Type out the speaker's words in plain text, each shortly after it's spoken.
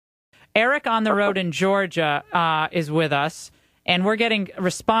Eric on the road in Georgia is with us, and we're getting a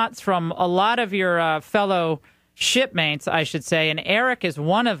response from a lot of your fellow shipmates, I should say, and Eric is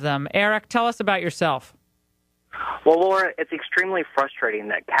one of them. Eric, tell us about yourself. Well, Laura, it's extremely frustrating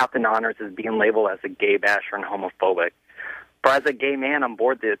that Captain Honors is being labeled as a gay basher and homophobic. But as a gay man on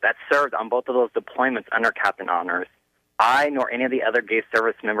board that served on both of those deployments under Captain Honors, I nor any of the other gay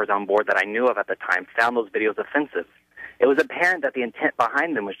service members on board that I knew of at the time found those videos offensive. It was apparent that the intent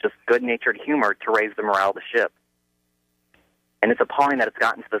behind them was just good-natured humor to raise the morale of the ship. And it's appalling that it's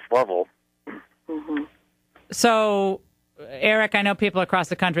gotten to this level. Mm-hmm. So, Eric, I know people across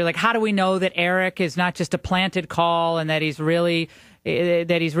the country, like, how do we know that Eric is not just a planted call and that he's really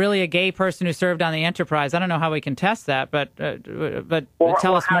a gay person who served on the Enterprise? I don't know how we can test that, but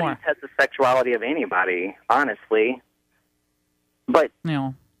tell us more. How do you test the sexuality of anybody, honestly? But you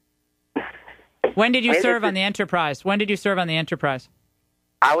know, when did you serve on the Enterprise? When did you serve on the Enterprise?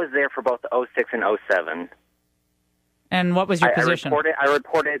 I was there for both 06 and 07. And what was your position? I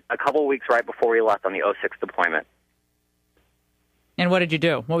reported a couple of weeks right before we left on the 06 deployment. And what did you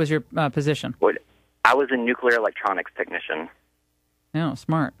do? What was your position? I was a nuclear electronics technician. Oh,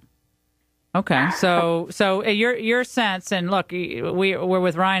 smart. Okay, so your sense, and look, we're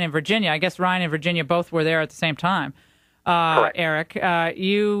with Ryan in Virginia. I guess Ryan and Virginia both were there at the same time. Correct. Eric,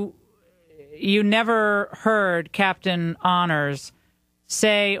 you never heard Captain Honors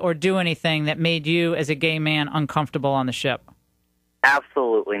say or do anything that made you, as a gay man, uncomfortable on the ship?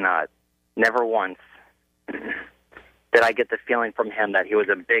 Absolutely not. Never once did I get the feeling from him that he was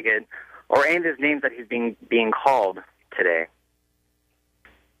a bigot or any of his names that he's being called today.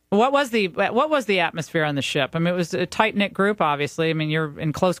 What was the atmosphere on the ship? I mean, it was a tight-knit group, obviously. I mean, you're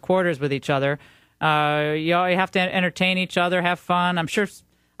in close quarters with each other. You have to entertain each other, have fun. I'm sure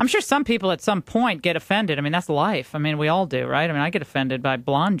some people at some point get offended. I mean, that's life. I mean, we all do, right? I mean, I get offended by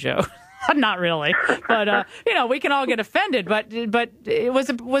blonde jokes. Not really, but we can all get offended. But was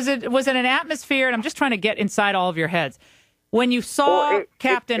it an atmosphere? And I'm just trying to get inside all of your heads. When you saw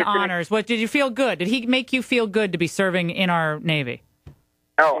Captain Honors, did you feel good? Did he make you feel good to be serving in our Navy?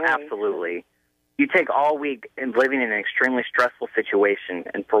 Oh, absolutely. You take all week and living in an extremely stressful situation,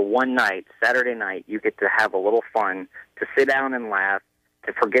 and for one night, Saturday night, you get to have a little fun, to sit down and laugh,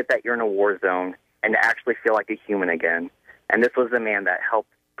 to forget that you're in a war zone, and to actually feel like a human again. And this was the man that helped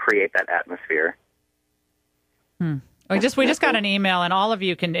create that atmosphere. We just got an email, and all of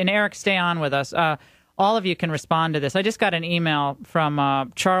you can, and Eric, stay on with us. All of you can respond to this. I just got an email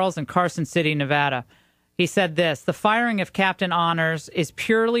from Charles in Carson City, Nevada. He said this: the firing of Captain Honors is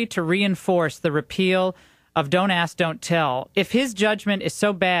purely to reinforce the repeal of Don't Ask, Don't Tell. If his judgment is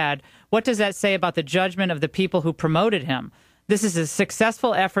so bad, what does that say about the judgment of the people who promoted him? This is a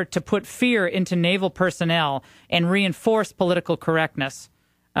successful effort to put fear into naval personnel and reinforce political correctness.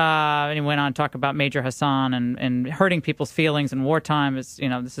 And he went on to talk about Major Hassan and hurting people's feelings in wartime. This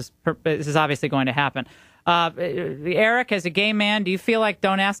is obviously going to happen. Eric, as a gay man, do you feel like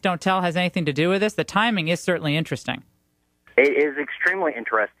Don't Ask, Don't Tell has anything to do with this? The timing is certainly interesting. It is extremely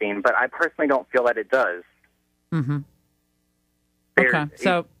interesting, but I personally don't feel that it does. Mm-hmm. Okay,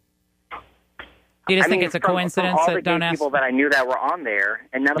 so you just think it's a coincidence from all that the Don't gay Ask? people that I knew that were on there,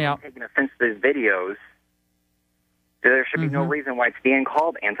 and none of them taking offense to these videos, there should be no reason why it's being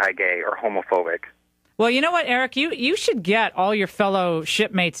called anti-gay or homophobic. Well, you know what, Eric? You should get all your fellow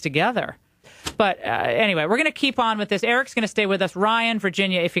shipmates together. But anyway, we're going to keep on with this. Eric's going to stay with us. Ryan,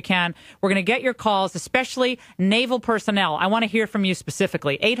 Virginia, if you can. We're going to get your calls, especially naval personnel. I want to hear from you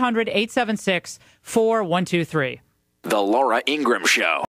specifically. 800-876-4123. The Laura Ingraham Show.